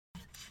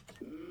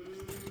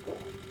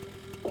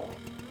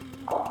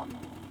I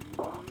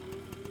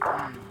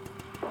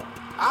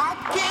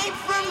came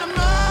from the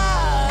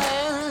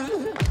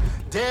mud.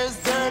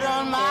 There's dirt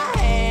on my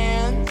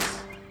hands.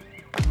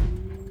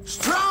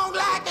 Strong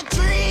like a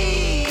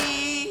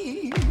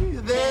tree.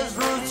 There's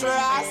roots where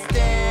I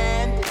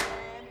stand.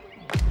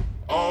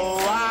 Oh,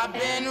 I've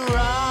been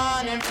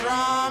running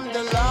from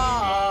the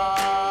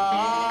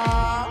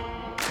law.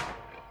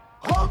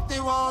 Hope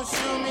they won't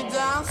shoot me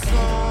down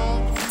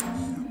soon.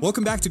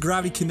 Welcome back to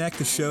Gravity Connect,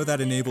 the show that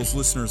enables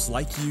listeners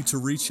like you to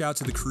reach out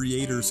to the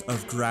creators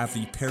of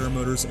Gravity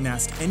Paramotors and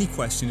ask any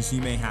questions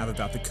you may have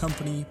about the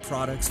company,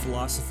 products,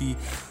 philosophy,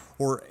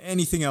 or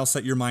anything else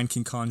that your mind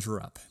can conjure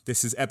up.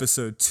 This is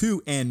episode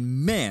 2,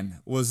 and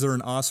man, was there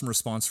an awesome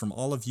response from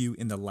all of you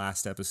in the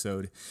last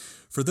episode.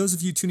 For those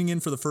of you tuning in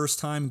for the first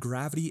time,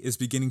 Gravity is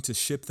beginning to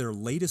ship their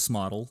latest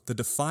model, the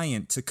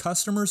Defiant, to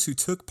customers who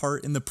took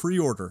part in the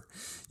pre-order.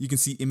 You can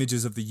see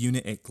images of the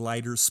unit at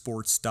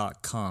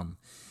glidersports.com.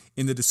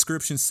 In the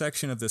description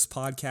section of this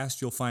podcast,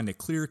 you'll find a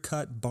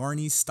clear-cut,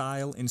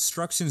 Barney-style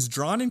instructions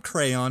drawn in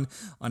crayon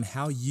on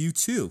how you,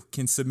 too,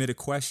 can submit a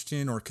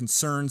question or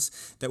concerns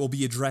that will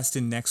be addressed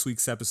in next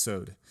week's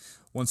episode.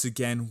 Once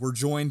again, we're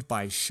joined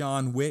by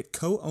Sean Witt,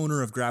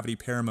 co-owner of Gravity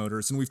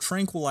Paramotors, and we've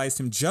tranquilized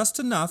him just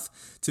enough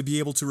to be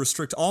able to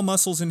restrict all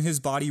muscles in his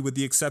body with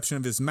the exception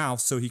of his mouth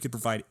so he could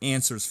provide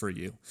answers for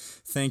you.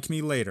 Thank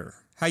me later.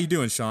 How you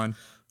doing, Sean?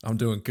 I'm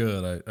doing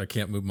good. I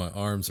can't move my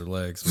arms or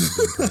legs, but I'm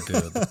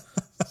doing pretty good.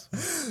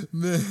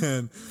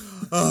 Man.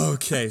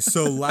 Okay,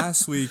 so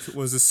last week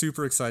was a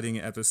super exciting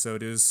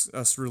episode. It was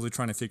us really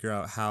trying to figure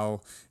out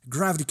how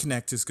Gravity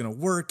Connect is going to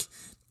work,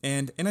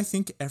 and I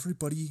think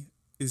everybody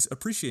is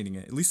appreciating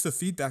it. At least the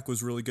feedback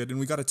was really good, and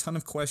we got a ton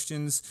of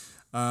questions,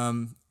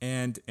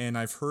 and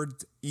I've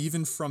heard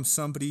even from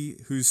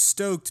somebody who's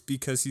stoked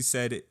because he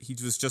said he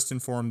was just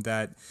informed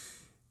that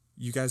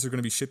you guys are going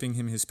to be shipping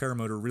him his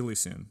paramotor really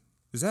soon.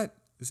 Is that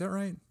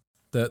right?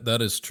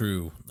 That is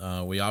true.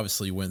 We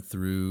obviously went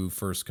through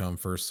first come,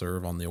 first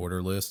serve on the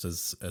order list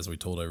as we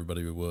told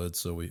everybody we would.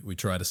 So we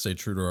try to stay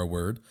true to our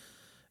word.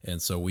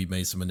 And so we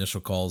made some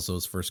initial calls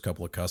those first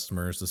couple of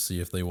customers to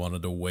see if they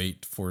wanted to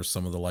wait for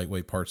some of the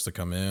lightweight parts to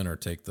come in or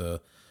take the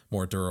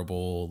more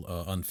durable,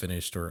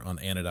 unfinished or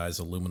unanodized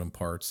aluminum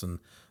parts. And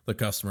the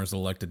customers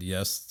elected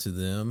yes to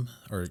them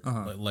or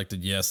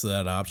elected yes to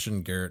that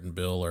option. Garrett and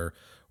Bill are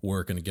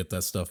working to get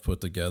that stuff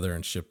put together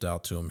and shipped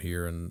out to them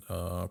here in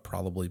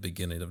probably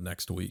beginning of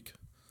next week.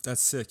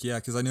 That's sick, yeah,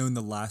 because I know in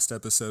the last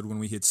episode when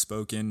we had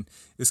spoken,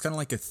 it was kind of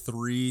like a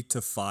 3 to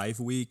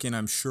 5 week, and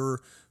I'm sure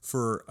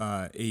for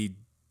a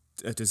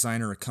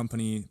designer, a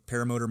company,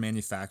 paramotor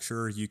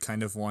manufacturer, you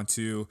kind of want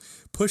to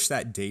push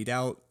that date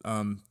out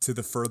to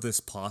the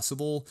furthest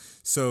possible.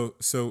 So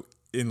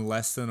in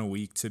less than a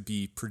week to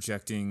be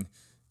projecting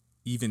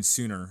even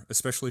sooner,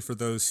 especially for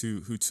those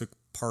who took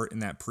part in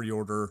that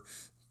pre-order,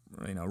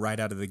 right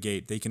out of the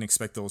gate, they can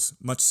expect those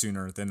much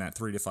sooner than that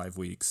 3 to 5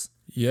 weeks.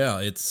 Yeah,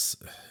 it's,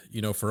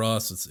 for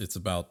us, it's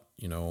about,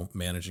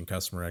 managing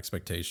customer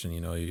expectation.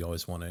 You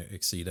always want to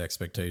exceed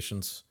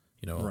expectations,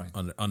 right.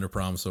 under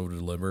promise, over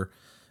deliver.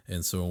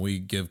 And so when we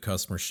give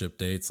customer ship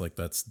dates, like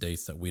that's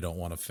dates that we don't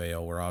want to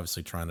fail. We're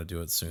obviously trying to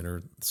do it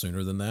sooner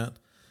than that.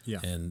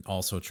 Yeah. And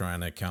also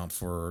trying to account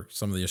for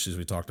some of the issues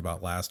we talked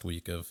about last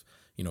week of,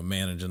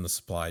 managing the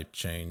supply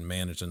chain,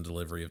 managing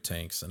delivery of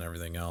tanks and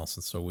everything else.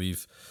 And so we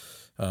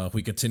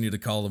continue to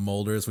call the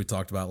molders. We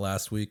talked about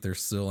last week. They're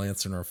still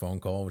answering our phone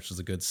call, which is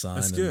a good sign.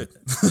 That's good.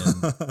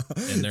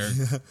 And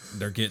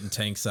they're getting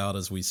tanks out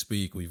as we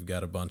speak. We've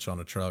got a bunch on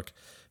a truck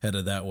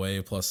headed that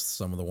way, plus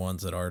some of the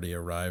ones that already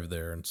arrived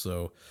there. And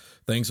so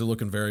things are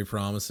looking very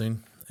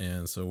promising.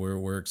 And so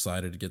we're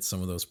excited to get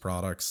some of those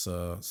products,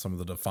 some of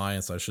the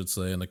Defiance, I should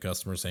say, in the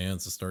customer's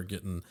hands to start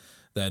getting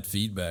that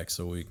feedback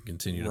so we can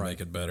continue to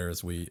make it better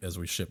as we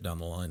ship down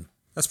the line.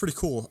 That's pretty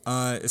cool,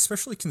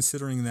 especially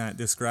considering that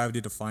this Gravity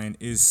Defiant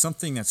is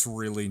something that's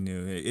really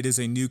new. It is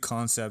a new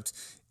concept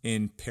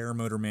in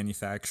paramotor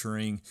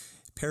manufacturing.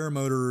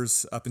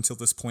 Paramotors, up until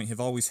this point, have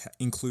always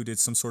included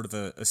some sort of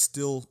a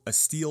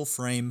steel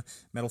frame,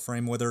 metal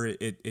frame, whether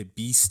it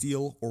be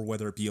steel or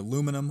whether it be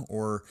aluminum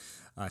or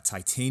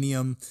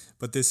titanium.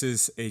 But this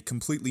is a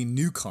completely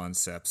new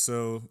concept.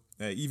 So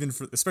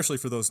especially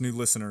for those new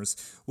listeners,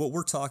 what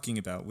we're talking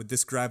about with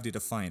this Gravity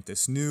Defiant,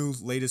 this new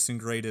latest and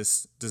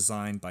greatest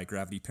design by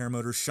Gravity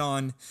Paramotors.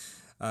 Sean,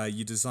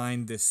 you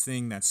designed this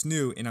thing that's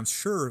new, and I'm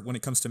sure when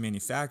it comes to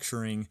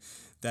manufacturing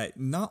that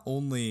not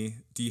only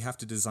do you have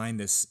to design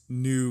this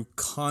new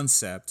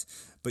concept,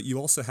 but you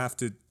also have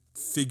to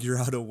figure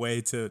out a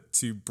way to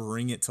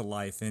bring it to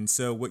life. And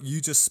so what you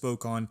just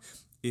spoke on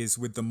is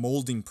with the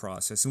molding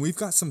process. And we've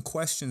got some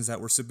questions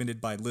that were submitted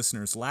by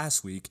listeners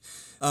last week.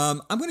 I'm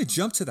going to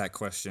jump to that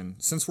question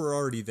since we're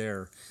already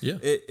there. Yeah.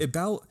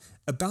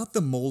 About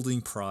the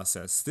molding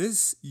process.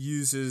 This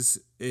uses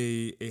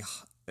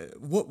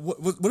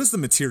what is the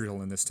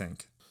material in this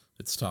tank?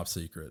 It's top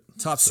secret.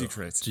 Top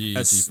secret.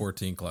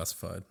 G14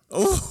 classified.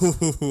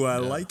 Oh, I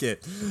like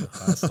it.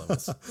 Highest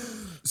levels.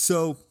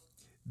 So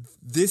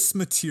this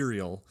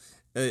material,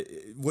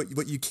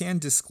 what you can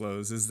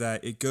disclose is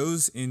that it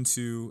goes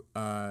into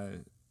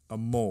a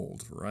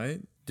mold,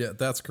 right? Yeah,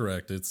 that's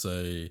correct. It's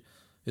a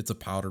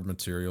powdered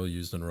material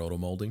used in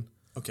rotomolding.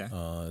 Okay.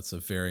 It's a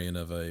variant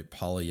of a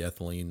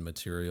polyethylene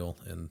material,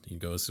 and it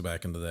goes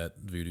back into that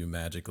voodoo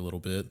magic a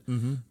little bit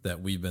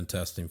that we've been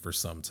testing for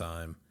some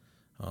time.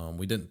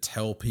 We didn't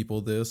tell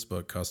people this,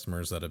 but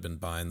customers that have been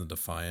buying the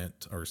Defy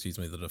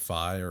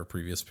or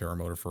previous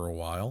paramotor for a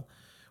while,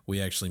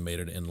 we actually made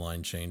an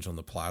inline change on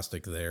the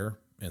plastic there.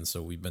 And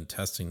so we've been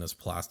testing this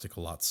plastic a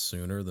lot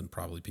sooner than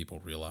probably people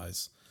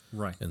realize.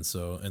 Right. And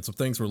some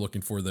things we're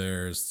looking for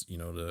there is,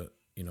 to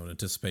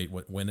anticipate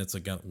when is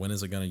it going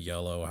to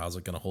yellow? How's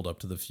it going to hold up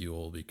to the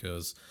fuel?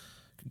 Because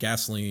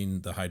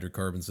gasoline, the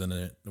hydrocarbons in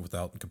it,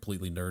 without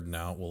completely nerding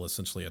out, will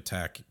essentially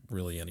attack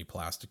really any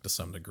plastic to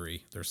some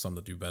degree. There's some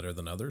that do better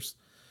than others.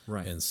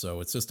 Right. And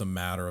so it's just a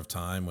matter of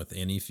time with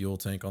any fuel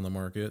tank on the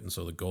market. And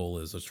so the goal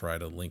is to try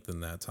to lengthen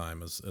that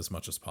time as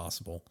much as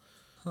possible.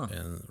 Huh.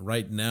 And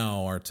right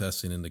now our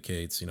testing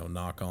indicates,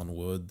 knock on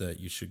wood, that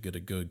you should get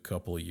a good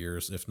couple of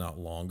years, if not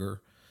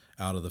longer,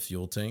 out of the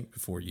fuel tank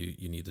before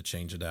you need to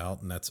change it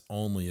out. And that's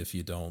only if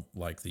you don't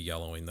like the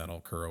yellowing that'll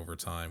occur over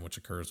time, which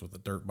occurs with a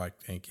dirt bike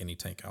tank, any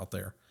tank out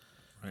there.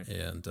 Right.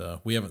 And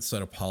we haven't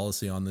set a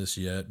policy on this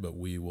yet, but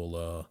we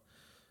will,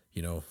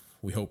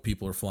 we hope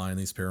people are flying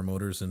these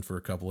paramotors in for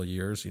a couple of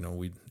years,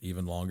 we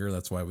even longer.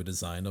 That's why we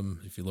designed them.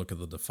 If you look at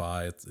the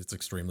Defy, it's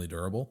extremely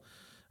durable.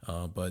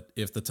 But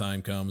if the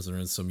time comes, there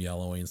is some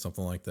yellowing,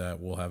 something like that,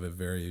 we'll have a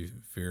very,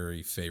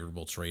 very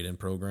favorable trade-in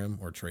program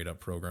or trade-up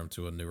program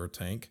to a newer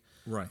tank.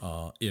 Right.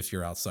 If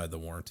you're outside the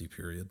warranty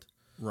period.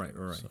 Right.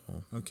 So,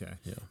 okay.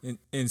 Yeah.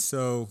 And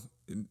so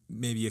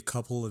maybe a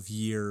couple of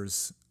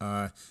years,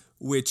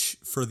 which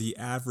for the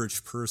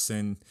average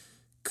person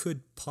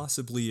could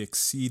possibly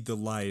exceed the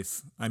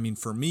life. I mean,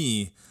 for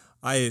me,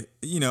 I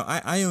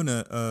own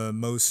a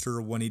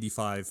Moster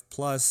 185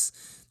 Plus.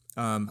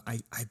 I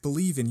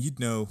believe, and you'd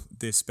know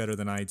this better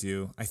than I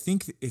do, I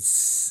think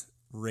it's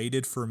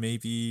rated for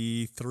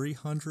maybe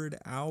 300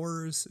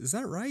 hours. Is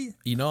that right?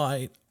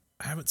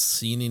 I haven't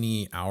seen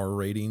any hour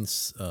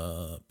ratings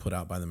put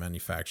out by the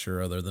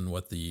manufacturer other than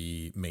what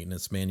the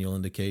maintenance manual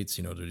indicates,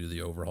 to do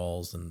the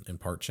overhauls and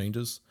part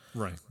changes.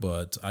 Right.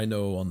 But I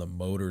know on the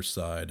motor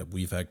side,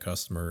 we've had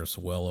customers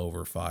well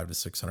over 500 to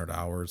 600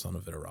 hours on a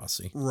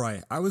Vitarasi.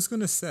 Right. I was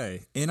going to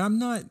say, and I'm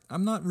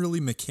not really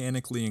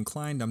mechanically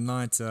inclined. I'm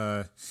not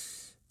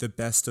the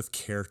best of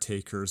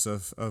caretakers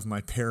of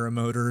my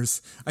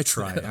paramotors. I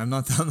try. I'm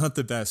not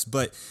the best.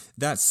 But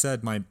that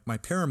said, my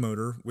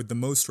paramotor with the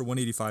Moster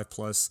 185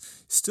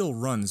 Plus still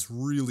runs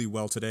really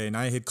well today. And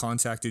I had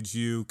contacted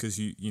you because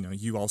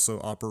you also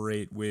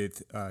operate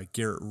with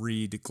Garrett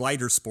Reed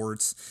Glider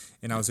Sports,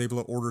 and I was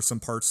able to order some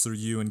parts through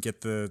you and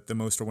get the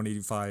Moster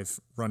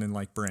 185 running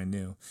like brand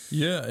new.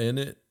 Yeah,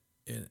 and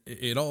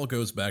it all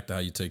goes back to how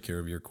you take care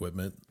of your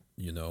equipment.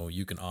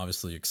 You can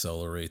obviously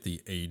accelerate the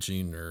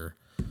aging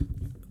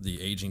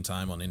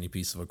time on any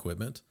piece of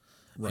equipment.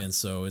 Right. And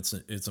so it's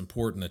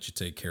important that you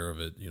take care of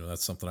it.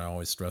 That's something I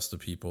always stress to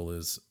people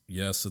is,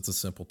 yes, it's a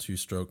simple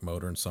 2-stroke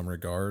motor in some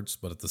regards,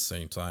 but at the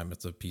same time,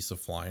 it's a piece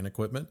of flying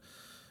equipment.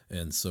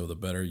 And so the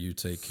better you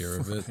take care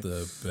of it,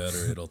 the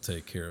better it'll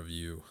take care of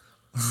you.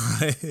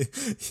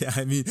 Yeah,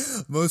 I mean,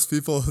 most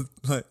people,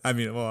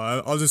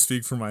 I'll just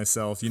speak for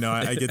myself.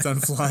 I get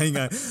done flying,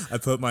 I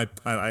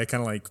kind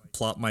of like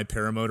plop my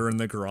paramotor in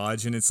the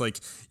garage, and it's like,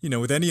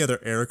 with any other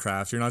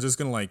aircraft, you're not just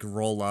going to like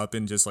roll up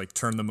and just like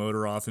turn the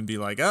motor off and be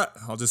like,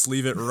 I'll just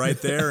leave it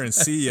right there and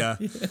see ya.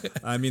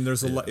 I mean,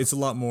 it's a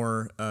lot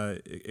more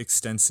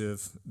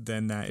extensive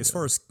than that as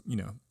far as,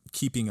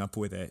 keeping up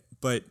with it.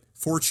 But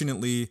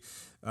fortunately,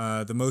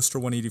 the Moster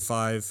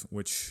 185,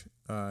 which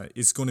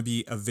is going to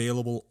be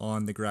available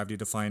on the Gravity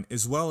Defiant,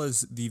 as well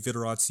as the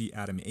Vitarazzi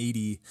Atom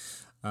 80.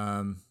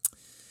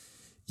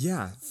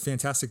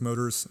 Fantastic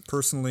motors.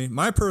 Personally,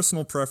 my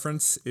personal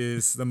preference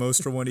is the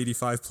Moster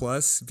 185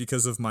 Plus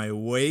because of my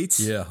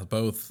weight. Yeah,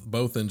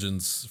 both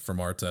engines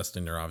from our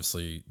testing are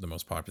obviously the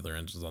most popular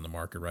engines on the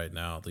market right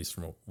now, at least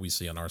from what we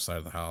see on our side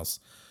of the house.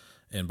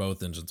 And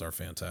both engines are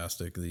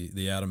fantastic.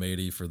 The Atom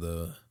 80 for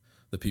the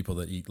people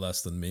that eat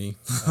less than me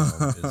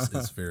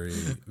is very,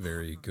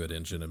 very good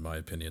engine in my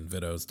opinion.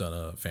 Vito's done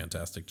a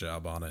fantastic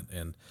job on it,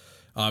 and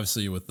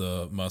obviously with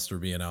the Muster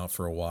being out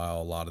for a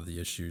while, a lot of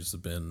the issues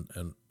have been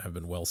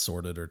well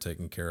sorted or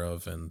taken care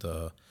of, and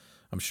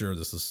I'm sure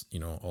this is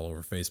all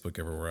over Facebook,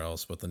 everywhere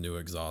else. But the new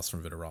exhaust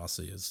from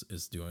Vitarasi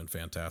is doing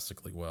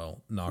fantastically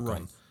well.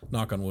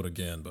 Knock on wood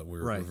again, but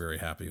we're very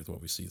happy with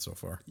what we see so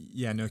far.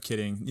 Yeah, no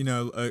kidding.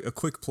 A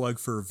quick plug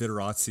for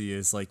Vitarasi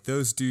is like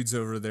those dudes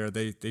over there.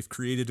 They've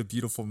created a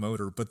beautiful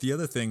motor. But the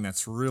other thing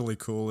that's really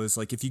cool is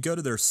like if you go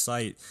to their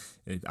site,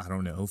 I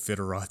don't know,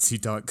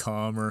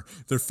 Vitarazzi.com or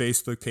their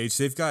Facebook page,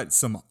 they've got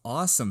some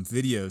awesome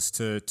videos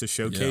to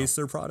showcase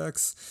their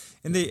products.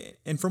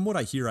 And from what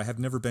I hear, I have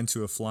never been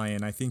to a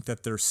fly-in. I think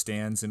that their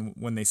stands and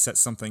when they set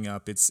something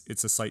up, it's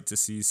a sight to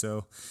see.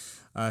 So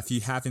if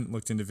you haven't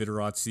looked into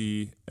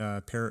Vitarazzi,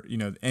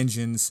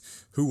 engines,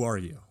 who are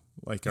you?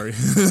 Like, are you?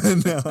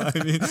 No,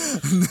 I mean,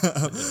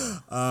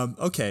 no.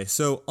 Okay.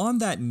 So on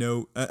that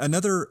note,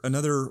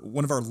 another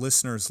one of our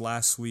listeners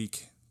last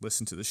week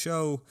listened to the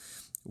show,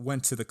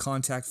 went to the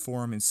contact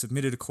forum and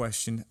submitted a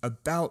question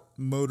about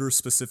motors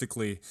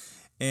specifically.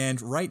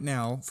 And right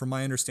now, from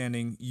my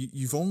understanding,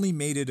 you've only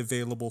made it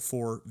available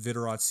for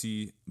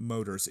Vitorazzi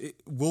motors.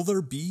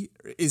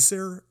 Is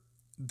there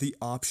the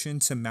option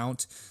to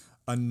mount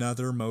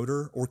another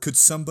motor, or could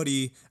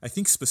somebody, I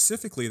think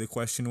specifically the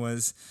question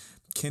was,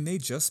 can they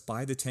just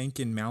buy the tank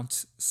and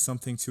mount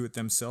something to it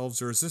themselves,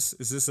 or is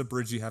this a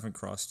bridge you haven't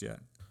crossed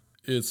yet?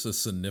 It's a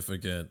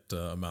significant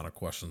amount of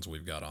questions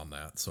we've got on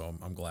that, so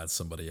I'm glad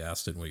somebody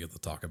asked it and we get to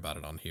talk about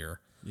it on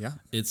here. Yeah,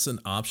 it's an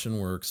option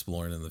we're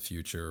exploring in the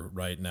future.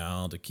 Right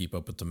now, to keep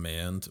up with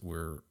demand,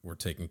 we're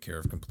taking care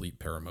of complete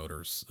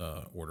paramotors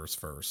orders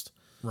first.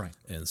 Right.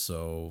 And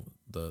so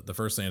the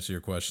first answer to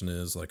your question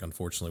is, like,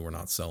 unfortunately, we're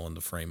not selling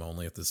the frame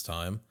only at this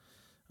time.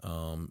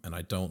 And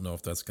I don't know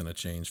if that's going to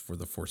change for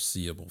the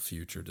foreseeable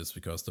future, just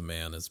because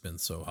demand has been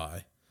so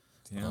high.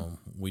 Yeah.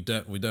 We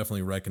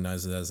definitely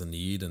recognize it as a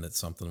need, and it's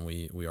something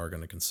we are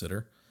going to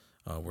consider.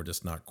 We're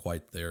just not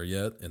quite there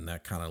yet. And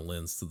that kind of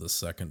lends to the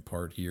second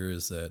part here,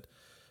 is that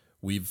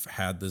we've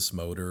had this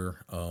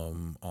motor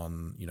on,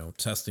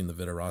 testing the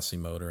Vitorazzi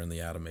motor and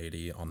the Atom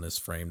 80 on this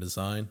frame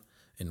design.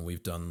 And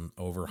we've done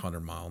over 100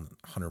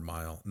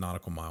 mile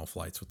nautical mile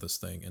flights with this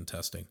thing and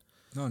testing.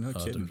 No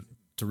kidding.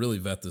 To really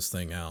vet this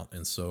thing out.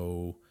 And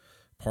so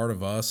part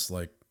of us,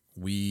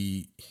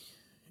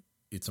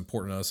 it's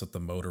important to us that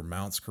the motor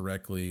mounts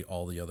correctly,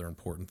 all the other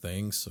important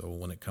things. So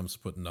when it comes to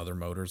putting other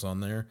motors on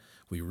there,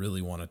 we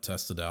really want to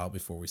test it out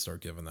before we start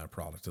giving that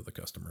product to the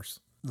customers.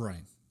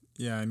 Right.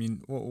 Yeah, I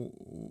mean,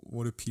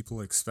 what do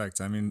people expect?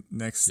 I mean,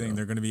 next thing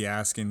they're going to be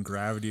asking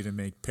Gravity to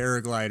make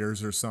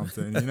paragliders or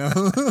something,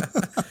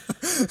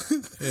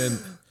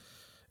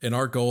 And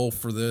our goal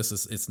for this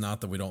is, it's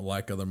not that we don't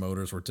like other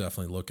motors. We're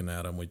definitely looking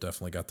at them. We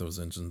definitely got those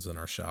engines in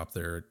our shop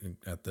there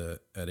at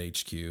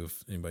HQ.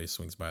 If anybody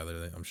swings by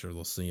there, I'm sure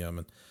they'll see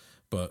them.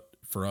 But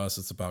for us,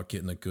 it's about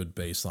getting a good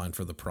baseline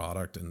for the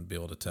product and be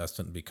able to test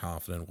it and be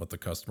confident what the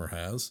customer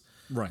has.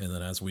 Right. And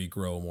then as we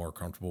grow more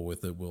comfortable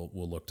with it, we'll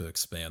look to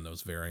expand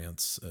those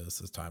variants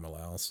as time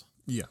allows.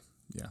 Yeah.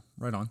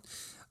 Right on.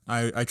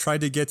 I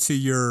tried to get to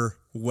your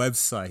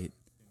website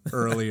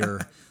earlier.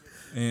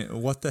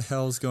 And what the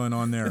hell's going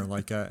on there?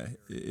 Like,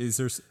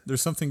 there's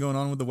something going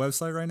on with the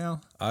website right now?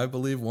 I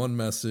believe one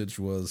message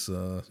was,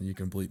 you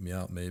can bleep me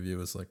out. Maybe it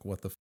was like,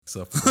 what the f***'s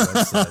up with the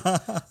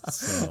website?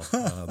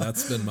 So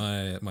that's been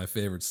my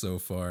favorite so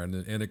far. And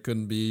it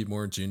couldn't be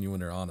more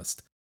genuine or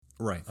honest.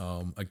 Right.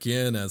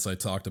 Again, as I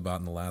talked about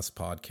in the last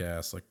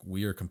podcast, like,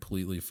 we are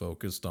completely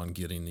focused on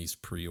getting these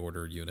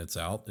pre-order units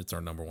out. It's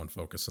our number one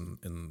focus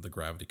in the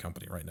Gravity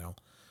company right now.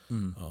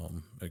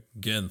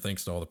 Again,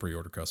 thanks to all the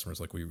pre-order customers.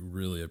 Like, we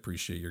really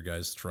appreciate your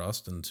guys'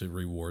 trust, and to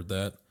reward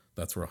that,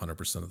 that's where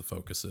 100% of the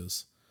focus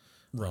is.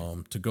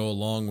 Right. To go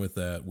along with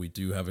that, we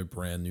do have a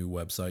brand new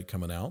website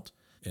coming out.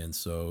 And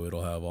so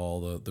it'll have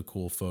all the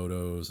cool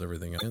photos,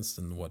 everything else,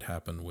 and what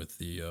happened with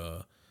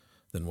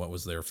then what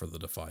was there for the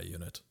Defy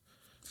unit.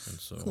 And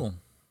so cool.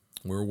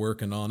 We're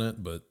working on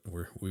it, but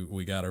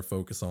we got our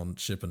focus on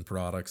shipping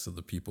products to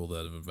the people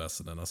that have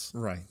invested in us.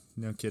 Right.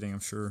 No kidding. I'm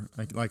sure.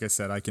 Like I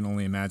said, I can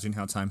only imagine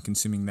how time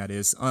consuming that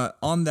is.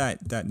 On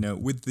that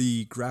note, with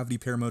the Gravity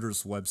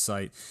Paramotors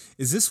website,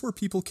 is this where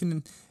people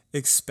can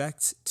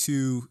expect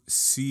to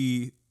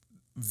see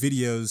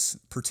videos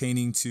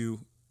pertaining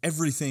to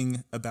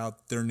everything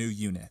about their new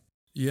unit?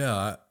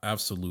 Yeah,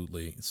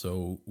 absolutely.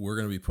 So we're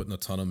going to be putting a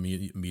ton of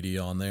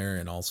media on there,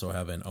 and also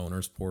have an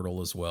owner's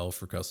portal as well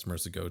for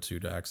customers to go to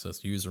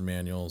access user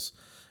manuals,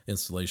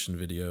 installation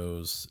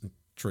videos,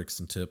 tricks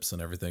and tips,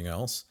 and everything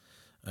else.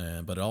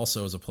 But it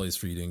also is a place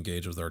for you to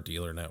engage with our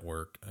dealer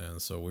network.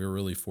 And so we're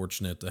really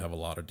fortunate to have a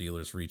lot of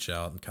dealers reach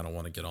out and kind of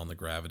want to get on the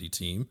Gravity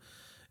team.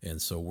 And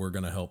so we're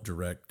going to help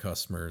direct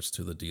customers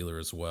to the dealer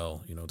as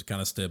well, to kind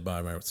of stand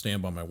by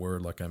my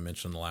word. Like I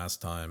mentioned last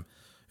time,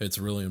 it's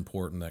really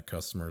important that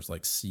customers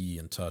see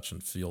and touch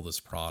and feel this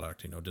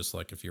product, just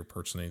like if you're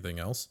purchasing anything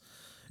else.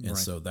 And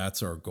So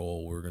that's our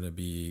goal. We're going to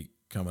be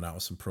coming out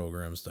with some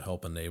programs to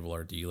help enable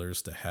our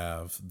dealers to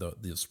have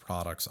these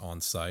products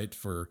on site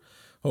for,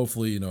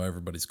 hopefully,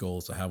 everybody's goal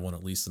is to have one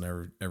at least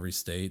in every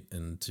state,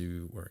 and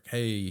to work,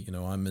 hey,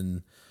 I'm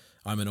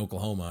in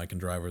Oklahoma, I can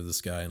drive over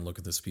this guy and look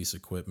at this piece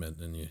of equipment,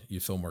 and you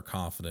feel more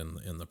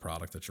confident in the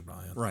product that you're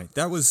buying. Right.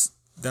 That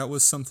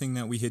was something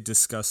that we had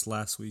discussed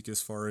last week,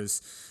 as far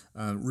as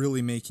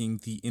really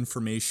making the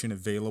information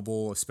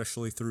available,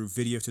 especially through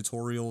video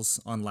tutorials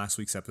on last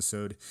week's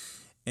episode.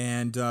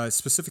 And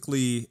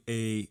specifically,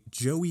 a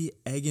Joey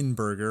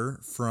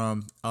Eggenberger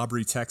from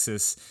Aubrey,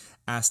 Texas,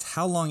 asked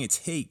how long it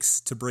takes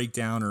to break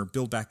down or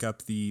build back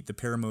up the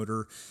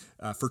paramotor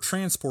for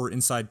transport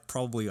inside,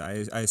 probably,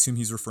 I assume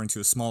he's referring to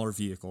a smaller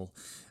vehicle.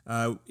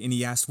 And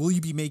he asked, will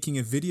you be making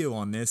a video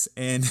on this?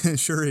 And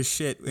sure as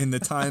shit, in the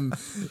time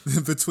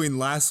between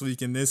last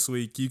week and this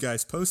week, you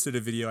guys posted a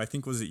video, I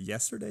think, was it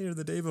yesterday or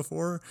the day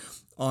before,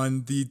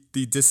 on the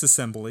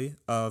disassembly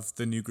of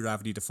the new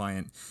Gravity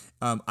Defiant.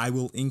 I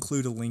will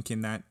include a link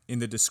in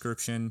the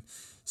description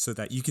so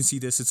that you can see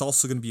this. It's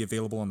also going to be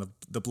available on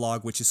the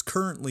blog, which is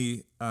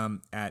currently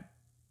at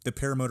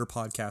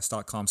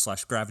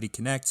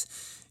theparamotorpodcast.com/gravityconnect.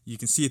 You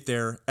can see it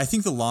there. I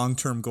think the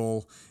long-term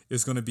goal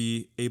is going to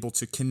be able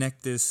to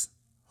connect this,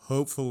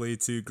 hopefully,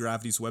 to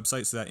Gravity's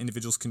website so that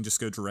individuals can just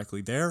go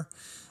directly there.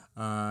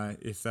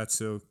 If that's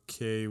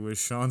okay with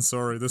Sean.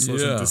 Sorry, this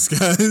wasn't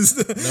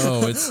discussed.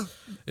 No,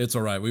 it's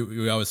all right.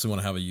 We obviously want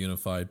to have a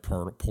unified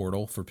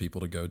portal for people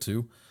to go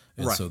to.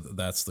 And so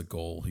that's the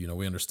goal. You know,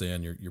 we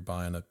understand you're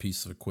buying a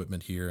piece of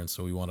equipment here, and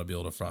so we want to be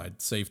able to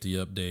provide safety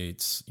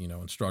updates,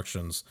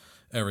 instructions,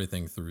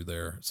 everything through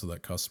there so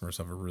that customers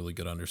have a really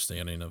good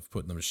understanding of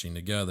putting the machine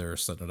together,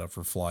 setting it up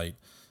for flight,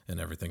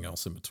 and everything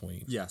else in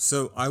between. Yeah,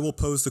 so I will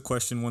pose the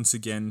question once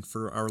again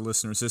for our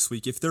listeners this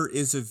week. If there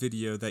is a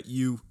video that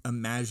you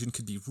imagine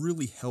could be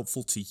really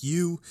helpful to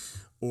you,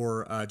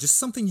 or just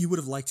something you would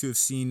have liked to have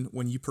seen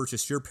when you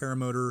purchased your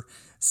paramotor,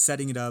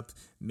 setting it up,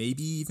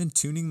 maybe even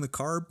tuning the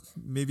carb.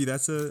 Maybe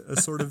that's a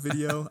sort of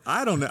video.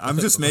 I don't know. I'm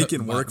just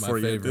making work for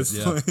you at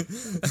this point.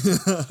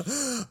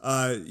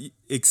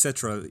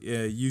 Etc.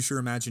 Use your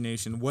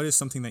imagination. What is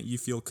something that you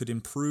feel could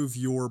improve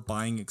your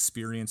buying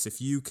experience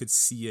if you could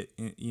see it,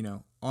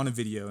 on a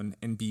video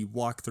and be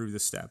walked through the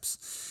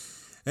steps?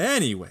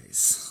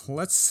 Anyways,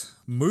 let's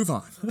move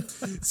on.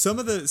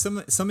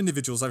 Some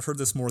individuals, I've heard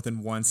this more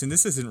than once, and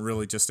this isn't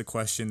really just a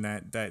question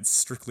that's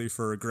strictly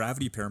for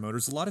Gravity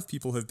paramotors. A lot of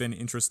people have been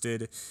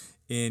interested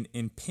in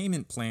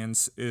payment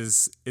plans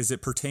as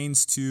it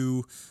pertains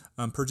to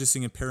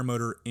purchasing a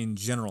paramotor in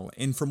general.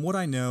 And from what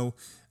I know,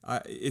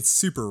 it's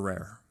super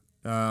rare.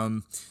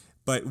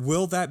 But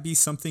will that be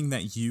something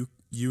that you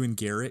and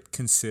Garrett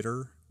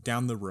consider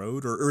down the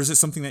road, or is it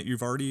something that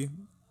you've already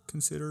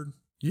considered?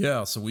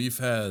 Yeah, so we've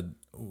been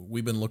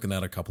looking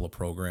at a couple of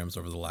programs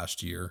over the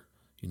last year.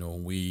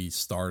 When we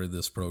started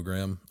this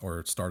program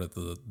or started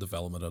the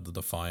development of the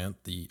Defiant,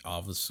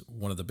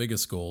 one of the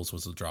biggest goals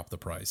was to drop the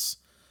price.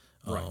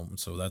 Right.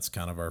 So that's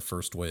kind of our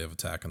first way of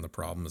attacking the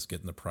problem, is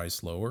getting the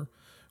price lower,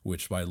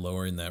 which by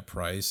lowering that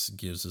price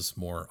gives us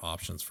more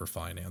options for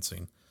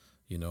financing.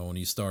 When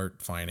you start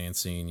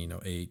financing,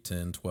 $8,000,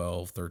 $10,000,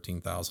 $12,000,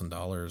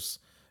 $13,000,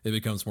 it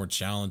becomes more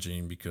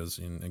challenging because,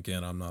 and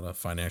again, I'm not a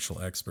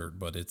financial expert,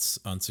 but it's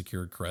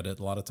unsecured credit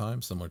a lot of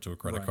times, similar to a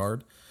credit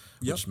card,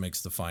 which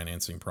makes the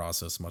financing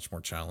process much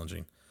more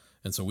challenging.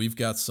 And so we've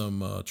got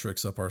some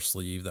tricks up our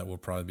sleeve that we'll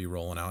probably be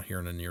rolling out here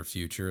in the near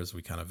future as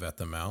we kind of vet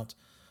them out.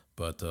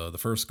 But the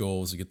first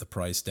goal is to get the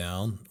price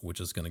down,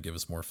 which is going to give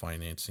us more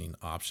financing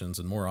options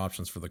and more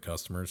options for the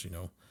customers.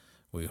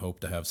 We hope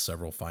to have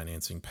several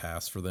financing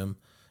paths for them.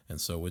 And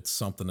so it's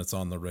something that's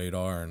on the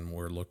radar, and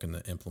we're looking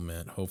to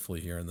implement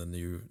hopefully here in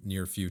the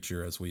near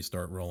future as we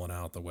start rolling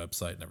out the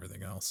website and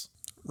everything else.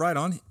 Right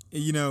on.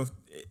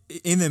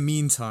 In the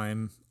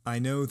meantime, I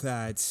know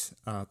that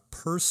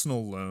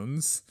personal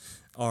loans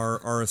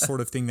are a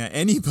sort of thing that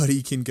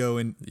anybody can go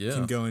and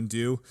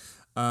do.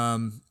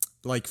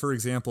 Like, for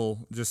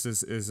example, just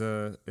as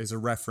a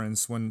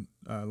reference, when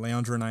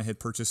Leandra and I had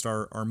purchased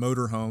our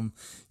motorhome,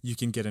 you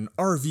can get an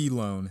RV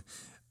loan.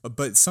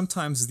 But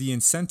sometimes the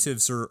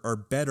incentives are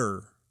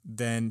better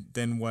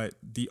than what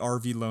the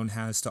RV loan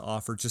has to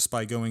offer just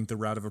by going the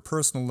route of a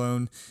personal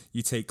loan.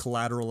 You take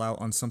collateral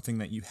out on something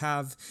that you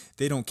have.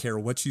 They don't care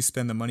what you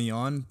spend the money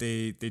on.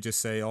 They just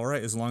say, all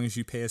right, as long as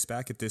you pay us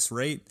back at this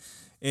rate.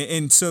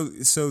 And so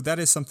that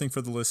is something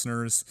for the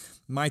listeners.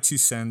 My 2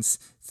 cents.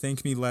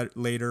 Thank me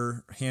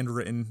later.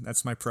 Handwritten.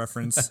 That's my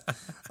preference.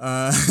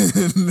 But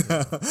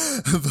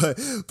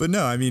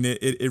no, I mean,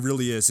 it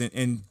really is.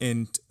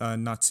 And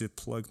not to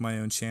plug my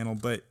own channel,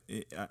 but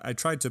I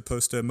tried to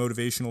post a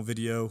motivational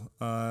video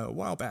a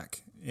while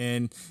back.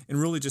 And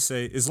really just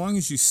say, as long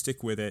as you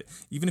stick with it,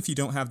 even if you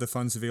don't have the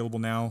funds available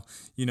now,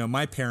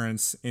 my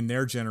parents in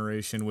their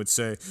generation would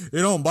say,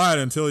 you don't buy it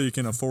until you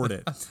can afford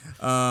it.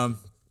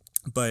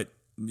 But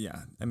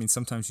yeah, I mean,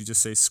 sometimes you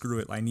just say, screw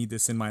it, I need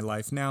this in my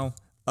life now.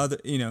 At the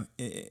end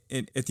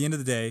of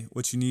the day,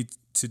 what you need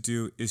to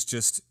do is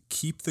just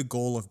keep the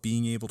goal of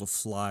being able to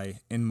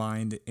fly in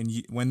mind. And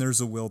when there's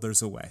a will,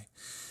 there's a way.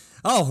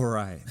 All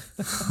right.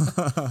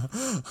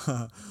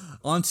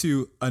 On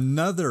to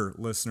another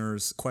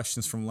listener's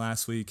questions from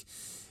last week.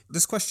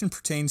 This question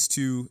pertains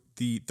to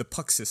the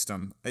puck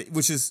system,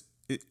 which is,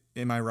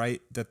 am I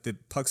right that the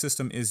puck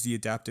system is the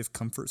adaptive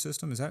comfort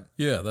system? Is that?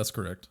 Yeah, that's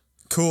correct.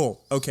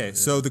 Cool. Okay,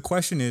 so the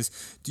question is,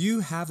 do you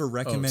have a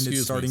recommended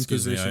starting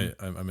position?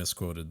 I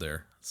misquoted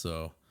there.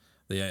 So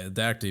the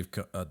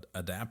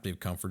adaptive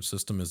comfort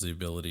system is the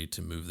ability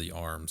to move the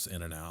arms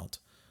in and out.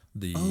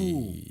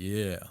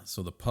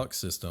 So the puck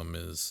system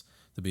is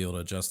to be able to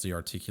adjust the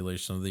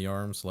articulation of the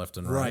arms left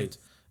and right.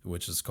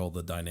 which is called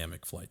the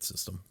dynamic flight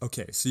system.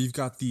 Okay, so you've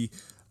got the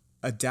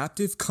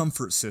adaptive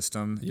comfort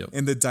system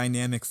and the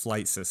dynamic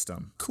flight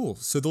system. Cool.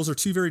 So those are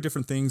two very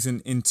different things,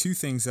 and two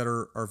things that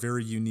are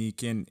very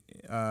unique. And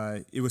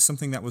it was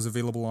something that was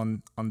available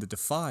on the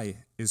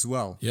Defy as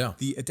well. Yeah.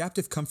 The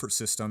adaptive comfort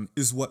system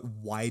is what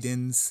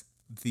widens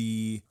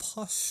the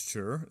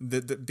posture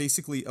that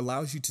basically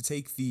allows you to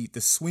take the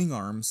swing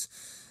arms,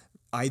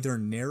 either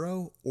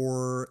narrow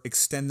or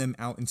extend them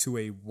out into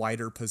a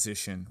wider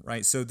position,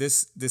 right? So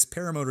this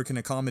paramotor can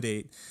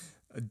accommodate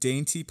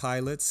dainty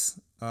pilots,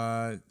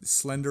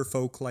 slender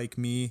folk like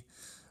me,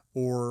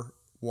 or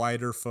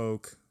wider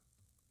folk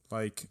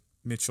like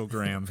Mitchell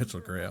Graham. Mitchell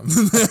Graham.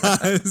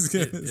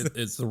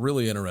 It's a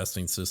really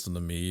interesting system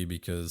to me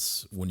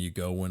because when you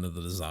go into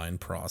the design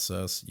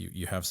process,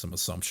 you have some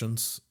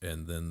assumptions,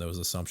 and then those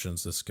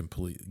assumptions just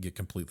get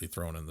completely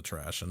thrown in the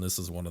trash. And this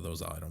is one of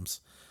those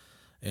items.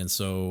 And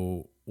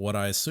so what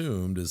I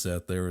assumed is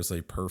that there is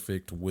a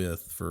perfect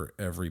width for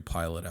every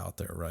pilot out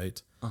there, right?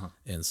 Uh-huh.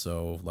 And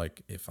so,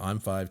 like, if I'm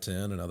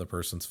 5'10", another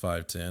person's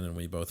 5'10", and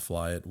we both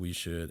fly it,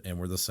 and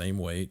we're the same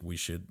weight, we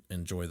should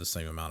enjoy the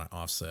same amount of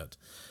offset.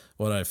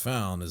 What I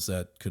found is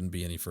that couldn't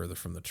be any further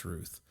from the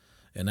truth.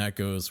 And that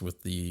goes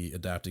with the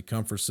adaptive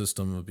comfort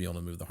system of being able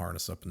to move the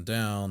harness up and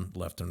down,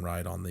 left and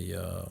right on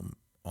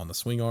the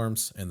swing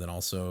arms, and then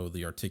also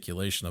the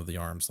articulation of the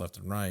arms left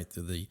and right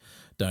through the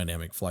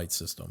dynamic flight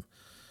system.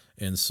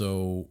 And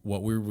so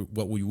what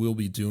we will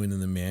be doing in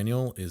the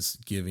manual is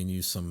giving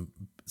you some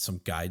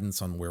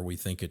guidance on where we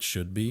think it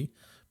should be,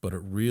 but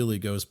it really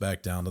goes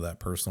back down to that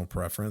personal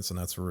preference, and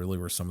that's really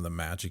where some of the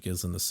magic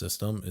is in the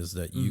system, is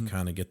that you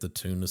kind of get to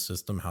tune the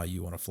system how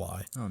you want to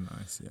fly. Oh,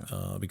 nice,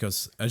 yeah.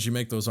 Because as you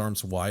make those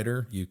arms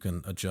wider, you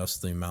can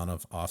adjust the amount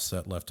of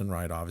offset left and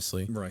right,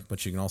 obviously. Right.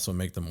 But you can also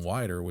make them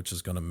wider, which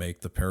is going to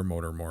make the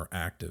paramotor more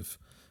active.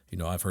 You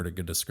know, I've heard a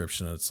good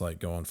description. It's like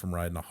going from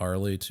riding a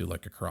Harley to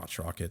like a crotch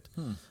rocket,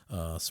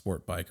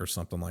 sport bike or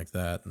something like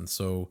that. And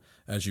so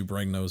as you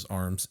bring those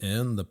arms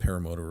in, the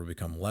paramotor will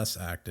become less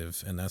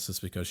active. And that's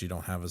just because you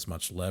don't have as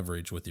much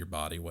leverage with your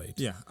body weight.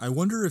 Yeah. I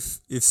wonder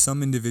if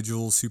some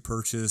individuals who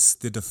purchase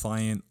the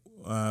Defiant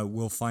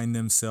will find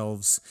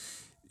themselves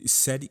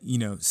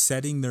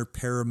setting their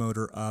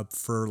paramotor up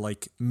for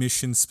like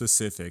mission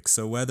specific.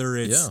 So whether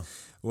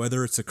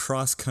it's a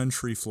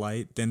cross-country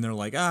flight, then they're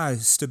like,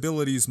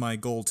 stability is my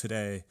goal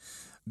today.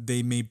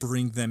 They may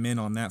bring them in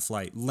on that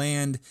flight,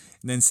 land,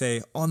 and then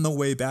say, on the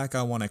way back,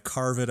 I want to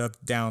carve it up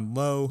down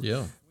low.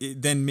 Yeah.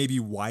 Then maybe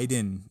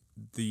widen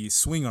the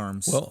swing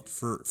arms. Well,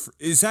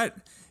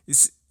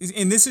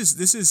 and this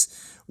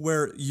is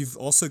where you've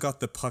also got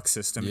the puck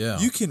system. Yeah.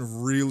 You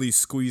can really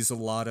squeeze a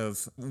lot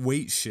of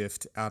weight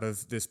shift out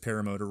of this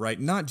paramotor, right?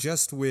 Not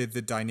just with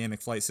the dynamic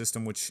flight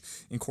system, which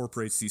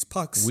incorporates these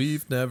pucks.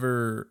 We've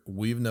never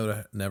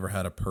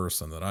had a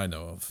person that I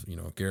know of,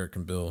 Garrett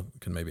and Bill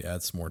can maybe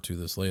add some more to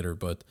this later,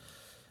 but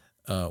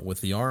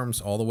with the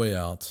arms all the way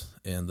out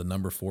and the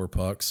number 4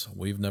 pucks,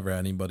 we've never had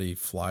anybody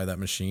fly that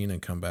machine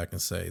and come back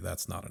and say,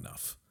 that's not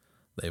enough.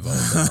 They've all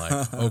been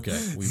like,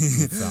 okay, we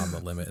found the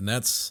limit. And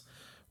that's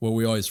what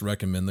we always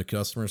recommend the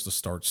customers, to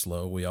start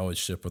slow. We always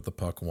ship with the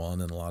puck 1,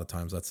 and a lot of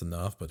times that's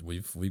enough. But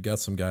we've got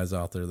some guys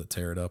out there that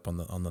tear it up on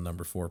the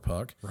number 4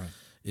 puck. Right.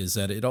 Is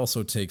that it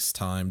also takes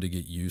time to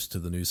get used to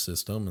the new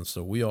system. And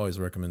so we always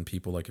recommend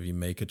people, like, if you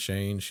make a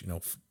change,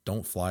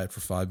 don't fly it for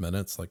 5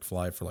 minutes, like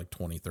fly it for like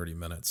 20, 30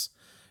 minutes.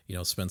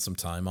 Spend some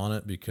time on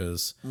it,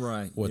 because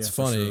what's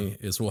funny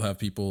is we'll have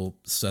people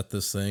set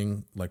this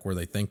thing like where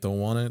they think they'll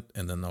want it,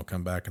 and then they'll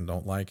come back and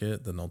don't like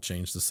it. Then they'll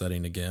change the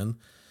setting again,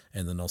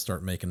 and then they'll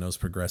start making those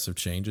progressive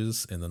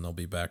changes, and then they'll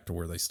be back to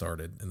where they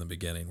started in the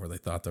beginning, where they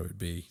thought they would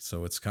be.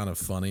 So it's kind of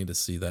funny to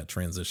see that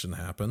transition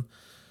happen.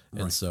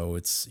 And so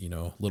it's,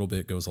 a little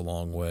bit goes a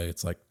long way.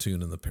 It's like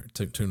tuning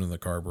the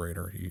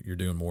carburetor. You're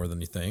doing more than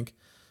you think.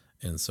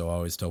 And so I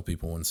always tell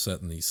people when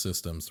setting these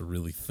systems to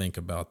really think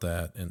about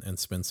that and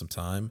spend some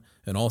time,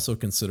 and also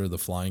consider the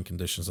flying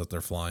conditions that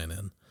they're flying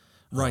in.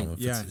 Right.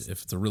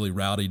 If it's a really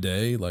rowdy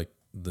day, like,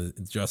 the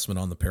adjustment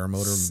on the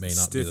paramotor may not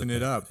stiffen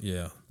it up.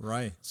 Yeah.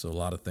 Right. So a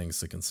lot of things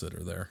to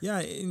consider there. Yeah.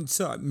 And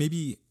so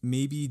maybe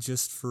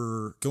just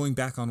for going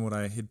back on what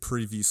I had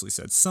previously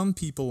said, some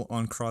people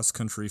on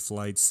cross-country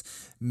flights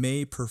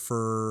may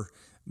prefer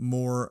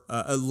more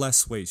a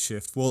less weight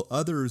shift, while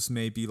others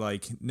may be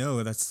like,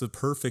 no, that's the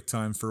perfect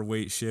time for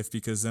weight shift,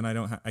 because then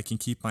I can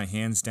keep my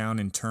hands down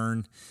and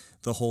turn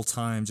the whole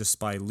time just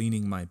by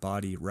leaning my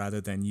body rather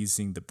than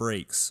using the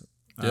brakes.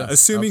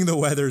 Assuming the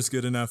weather's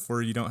good enough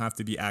where you don't have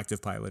to be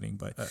active piloting.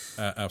 But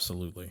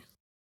absolutely.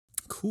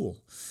 Cool.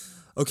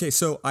 Okay,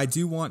 so I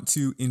do want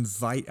to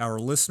invite our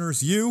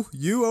listeners, you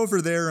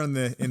over there in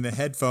the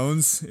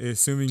headphones,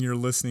 assuming you're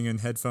listening in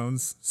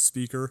headphones,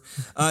 speaker.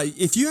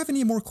 If you have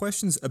any more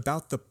questions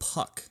about the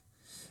puck,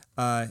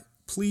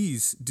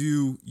 please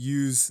do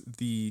use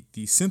the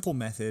simple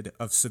method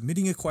of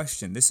submitting a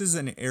question. This is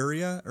an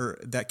area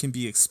that can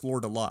be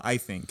explored a lot, I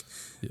think,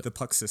 the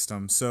puck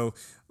system. So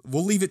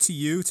we'll leave it to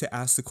you to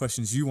ask the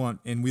questions you want,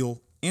 and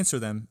we'll answer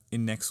them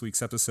in next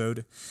week's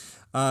episode.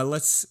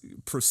 Let's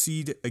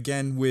proceed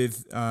again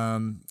with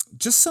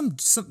just some.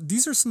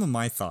 These are some of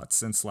my thoughts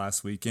since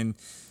last week, and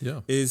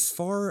as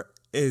far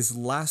as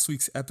last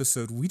week's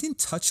episode, we didn't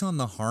touch on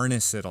the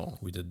harness at all.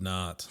 We did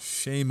not.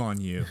 Shame on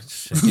you.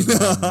 Shame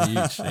on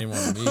me. Shame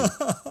on me.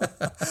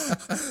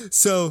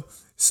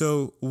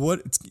 So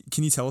what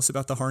can you tell us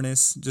about the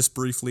harness just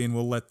briefly, and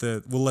we'll let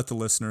the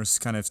listeners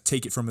kind of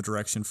take it from a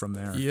direction from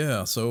there.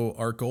 Yeah, so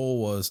our goal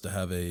was to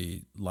have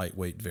a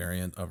lightweight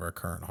variant of our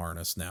current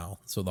harness now.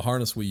 So the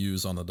harness we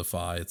use on the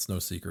Defy, it's no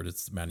secret,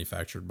 it's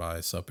manufactured by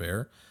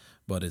Supair,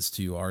 but it's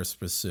to our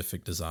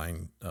specific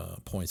design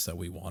points that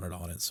we wanted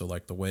on it. So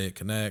like the way it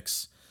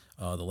connects,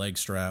 the leg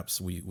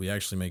straps, we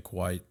actually make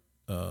quite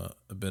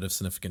a bit of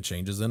significant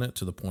changes in it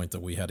to the point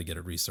that we had to get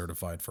it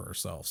recertified for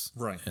ourselves.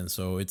 Right. And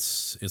so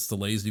it's the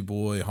Lazy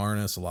Boy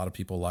harness. A lot of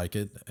people like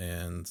it,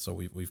 and so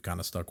we've kind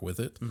of stuck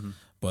with it. Mm-hmm.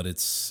 But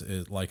it's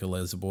like a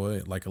Lazy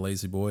Boy.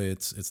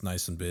 It's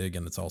nice and big,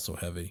 and it's also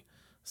heavy.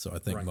 So I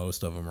think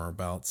most of them are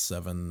about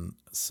 7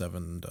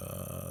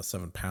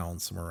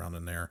 pounds, somewhere around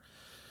in there.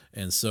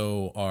 And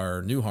so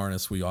our new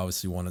harness, we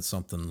obviously wanted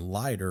something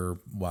lighter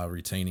while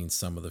retaining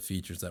some of the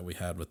features that we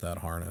had with that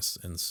harness.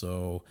 And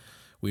so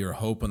we are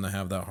hoping to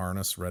have that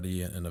harness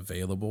ready and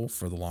available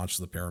for the launch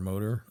of the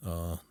Paramotor.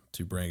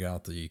 To bring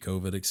out the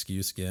COVID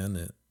excuse again,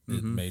 it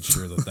made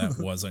sure that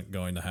wasn't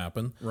going to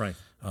happen. Right.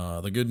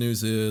 The good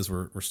news is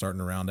we're starting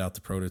to round out the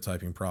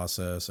prototyping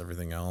process,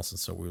 everything else, and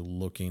so we're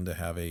looking to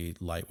have a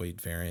lightweight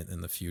variant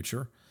in the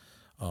future.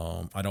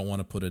 I don't want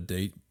to put a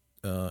date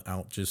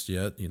out just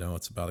yet.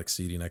 It's about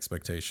exceeding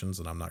expectations,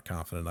 and I'm not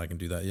confident I can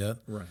do that yet.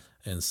 Right.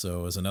 And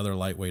so as another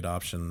lightweight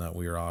option that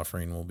we are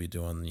offering, we'll be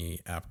doing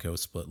the APCO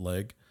split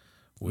leg,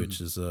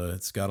 which is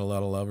it's got a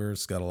lot of lovers,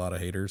 it's got a lot of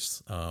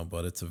haters,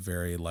 but it's a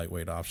very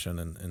lightweight option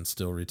and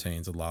still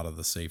retains a lot of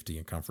the safety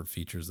and comfort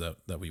features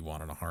that we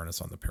want in a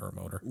harness on the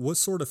Paramotor. What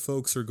sort of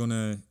folks are going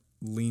to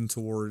lean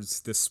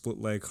towards this split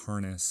leg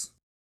harness?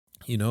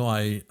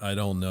 I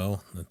don't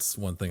know. That's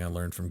one thing I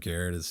learned from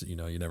Garrett is, you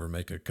never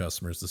make a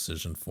customer's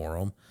decision for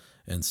them.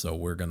 And so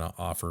we're going to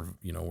offer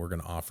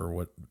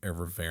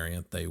whatever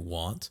variant they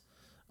want.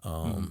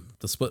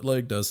 The split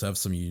leg does have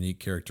some unique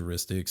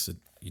characteristics.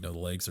 The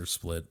legs are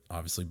split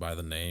obviously by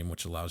the name,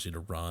 which allows you to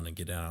run and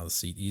get out of the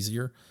seat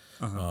easier.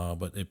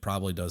 But it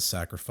probably does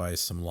sacrifice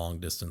some long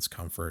distance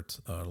comfort,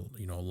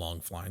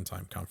 long flying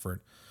time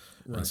comfort.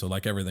 Right. And so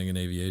like everything in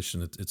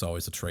aviation, it's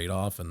always a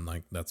trade-off. And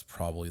like, that's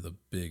probably the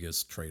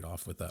biggest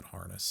trade-off with that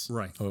harness.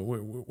 Right.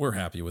 We're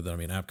happy with it. I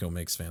mean, APCO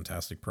makes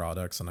fantastic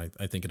products, and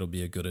I think it'll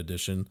be a good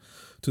addition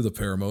to the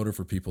Paramotor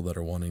for people that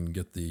are wanting to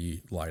get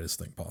the lightest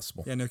thing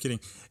possible. Yeah, no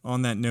kidding.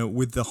 On that note,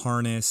 with the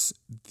harness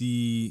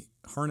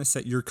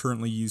that you're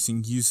currently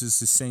using uses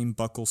the same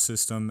buckle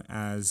system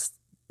as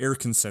Air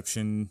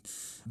Conception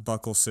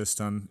buckle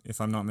system,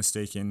 if I'm not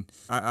mistaken.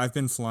 I've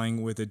been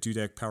flying with a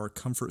Dudek Power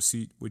Comfort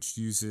Seat, which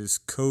uses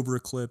Cobra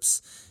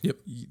clips. Yep.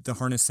 The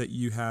harness that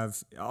you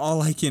have,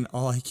 all I can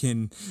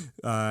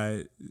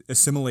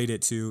assimilate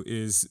it to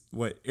is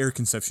what Air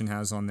Conception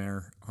has on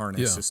their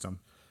harness system.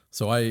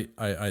 So I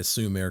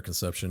assume Air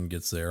Conception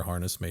gets their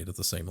harness made at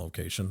the same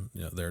location,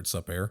 there at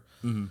Supair.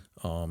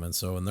 Mm-hmm.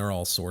 And they're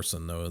all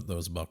sourcing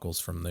those buckles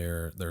from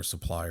their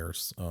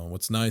suppliers.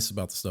 What's nice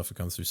about the stuff that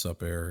comes through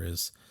Supair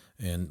is,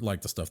 and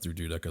like the stuff through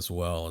Dudek as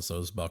well, is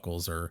those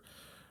buckles are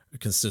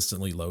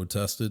consistently load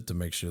tested to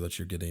make sure that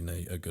you're getting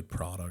a good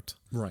product.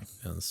 Right.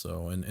 And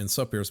so, and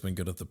Supair's been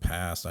good at the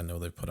past. I know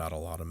they've put out a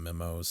lot of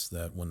memos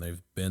that when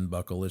they've been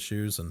buckle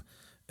issues, and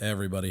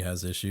everybody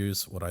has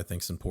issues, what I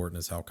think is important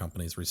is how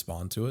companies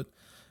respond to it.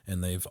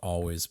 And they've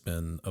always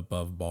been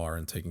above bar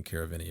and taking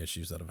care of any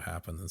issues that have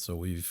happened. And so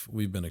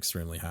we've been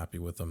extremely happy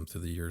with them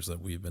through the years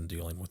that we've been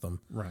dealing with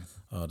them, right?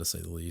 To say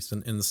the least.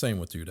 And the same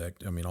with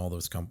Dudek. I mean, all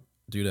those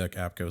Dudek,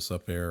 APCO,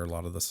 Supair, a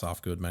lot of the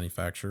soft good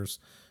manufacturers,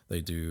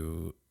 they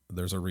do.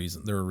 There's a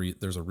reason.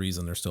 There's a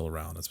reason they're still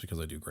around. It's because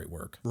they do great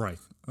work. Right.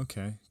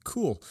 Okay.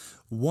 Cool.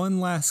 One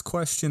last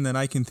question that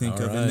I can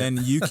think of, and then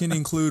you can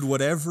include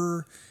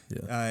whatever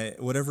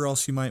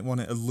else you might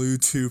want to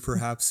allude to,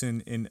 perhaps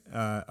in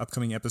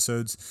upcoming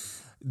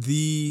episodes.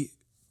 The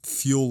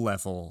fuel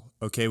level.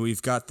 Okay,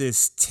 we've got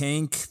this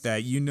tank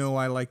that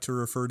I like to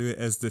refer to it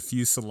as the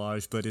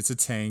fuselage, but it's a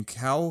tank.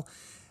 How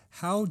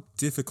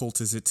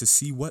difficult is it to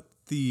see what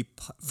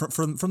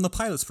from the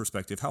pilot's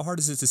perspective, how hard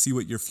is it to see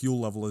what your fuel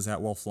level is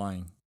at while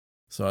flying?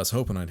 So I was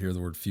hoping I'd hear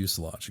the word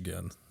fuselage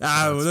again.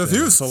 The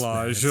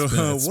fuselage.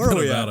 Where are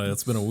we at?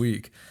 It's been a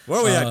week. Where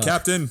are we at,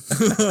 Captain?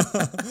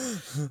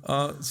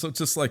 So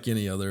just like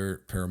any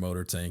other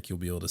paramotor tank, you'll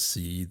be able to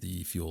see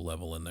the fuel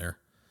level in there.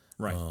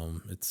 Right.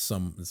 It's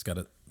got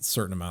a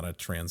certain amount of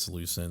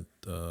translucent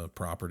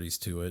properties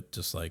to it,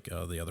 just like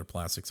the other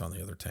plastics on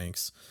the other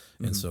tanks.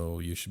 Mm-hmm. And so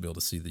you should be able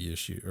to see the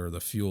issue or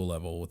the fuel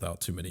level without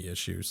too many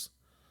issues.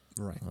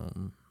 Right.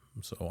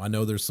 So I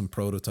know there's some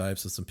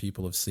prototypes that some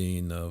people have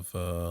seen of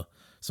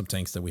some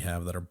tanks that we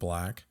have that are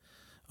black.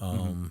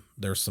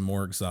 There's some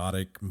more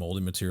exotic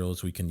molding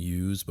materials we can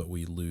use, but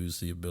we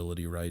lose the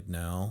ability right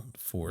now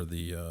for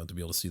the to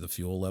be able to see the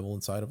fuel level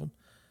inside of them.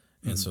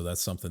 And so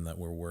that's something that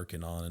we're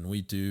working on. And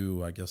we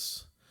do, I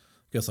guess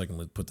I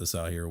can put this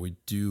out here. We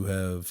do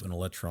have an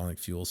electronic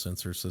fuel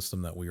sensor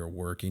system that we are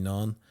working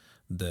on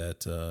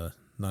that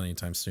not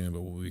anytime soon,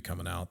 but we'll be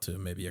coming out to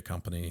maybe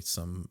accompany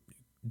some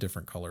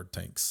different colored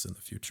tanks in the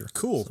future.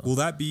 Cool. So, Will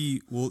that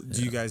be,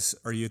 do you guys,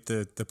 are you at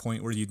the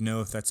point where you'd know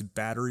if that's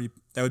battery?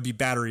 That would be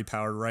battery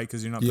powered, right?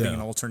 Because you're not putting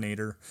an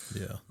alternator.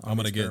 Yeah. I'm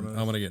going to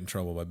get in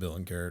trouble by Bill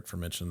and Garrett for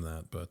mentioning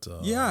that, but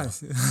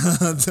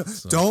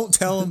don't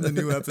tell them the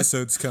new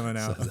episode's coming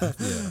out.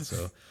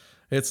 So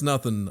it's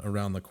nothing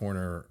around the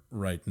corner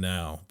right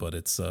now, but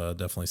it's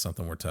definitely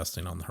something we're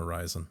testing on the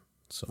horizon.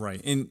 So.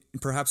 Right. And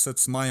perhaps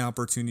that's my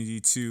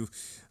opportunity to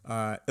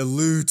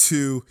allude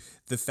to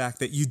the fact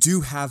that you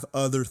do have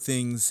other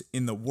things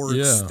in the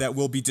works that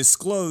will be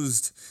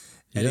disclosed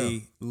at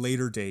a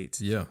later date.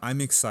 Yeah.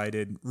 I'm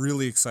excited,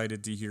 really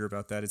excited to hear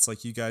about that. It's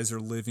like you guys are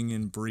living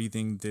and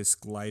breathing this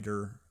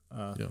glider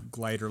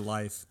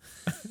life.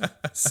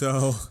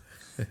 So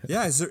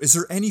yeah, is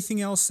there anything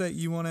else that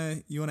you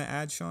wanna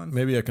add, Sean?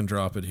 Maybe I can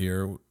drop it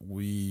here.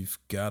 We've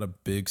got a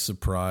big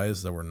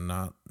surprise that we're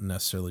not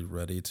necessarily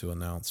ready to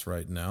announce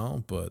right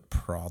now, but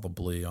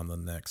probably on the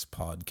next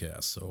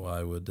podcast. So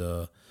I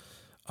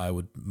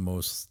would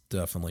most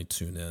definitely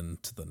tune in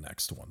to the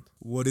next one.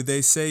 What do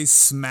they say?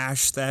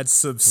 Smash that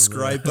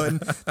subscribe button.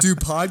 Do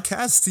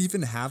podcasts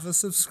even have a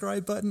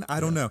subscribe button? I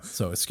don't know.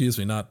 So excuse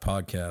me, not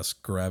podcast,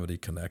 Gravity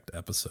Connect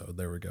episode.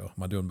 There we go.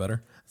 Am I doing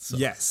better? So.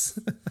 Yes.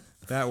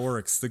 That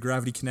works. The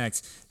Gravity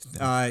Connect.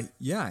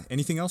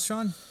 Anything else,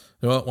 Sean?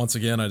 Well, once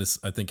again, I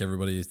thank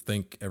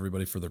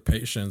everybody for their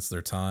patience,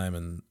 their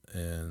time,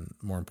 and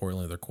more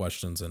importantly, their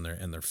questions and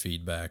their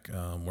feedback.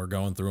 We're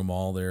going through them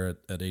all there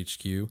at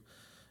HQ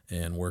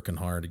and working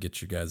hard to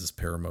get you guys'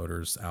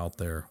 paramotors out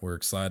there. We're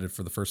excited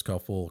for the first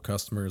couple of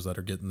customers that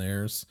are getting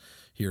theirs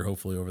here,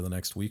 hopefully over the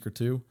next week or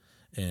two.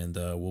 And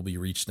we'll be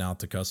reaching out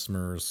to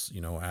customers,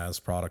 as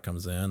product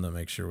comes in to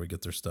make sure we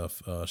get their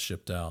stuff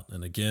shipped out.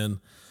 And again,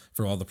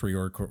 for all the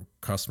pre-order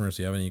customers, if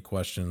you have any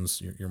questions,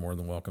 you're more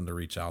than welcome to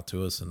reach out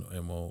to us,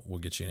 and we'll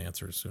get you an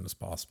answer as soon as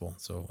possible.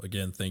 So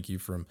again, thank you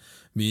from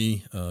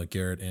me,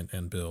 Garrett,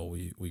 and Bill.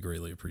 We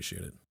greatly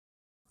appreciate it.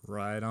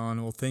 Right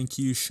on. Well, thank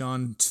you,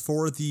 Sean.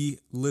 For the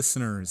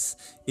listeners,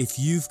 if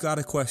you've got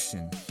a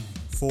question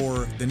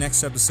for the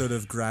next episode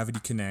of Gravity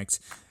Connect,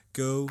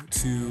 go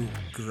to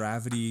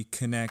Gravity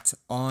Connect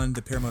on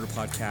the Paramotor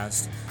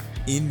Podcast.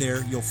 In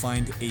there, you'll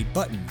find a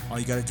button. All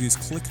you got to do is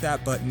click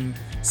that button,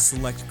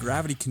 select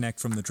Gravity Connect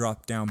from the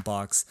drop-down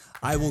box.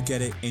 I will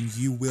get it, and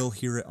you will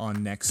hear it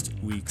on next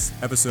week's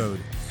episode.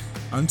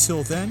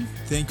 Until then,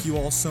 thank you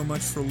all so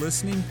much for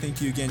listening.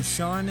 Thank you again,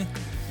 Sean,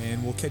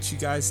 and we'll catch you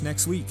guys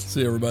next week.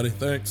 See you, everybody.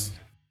 Thanks.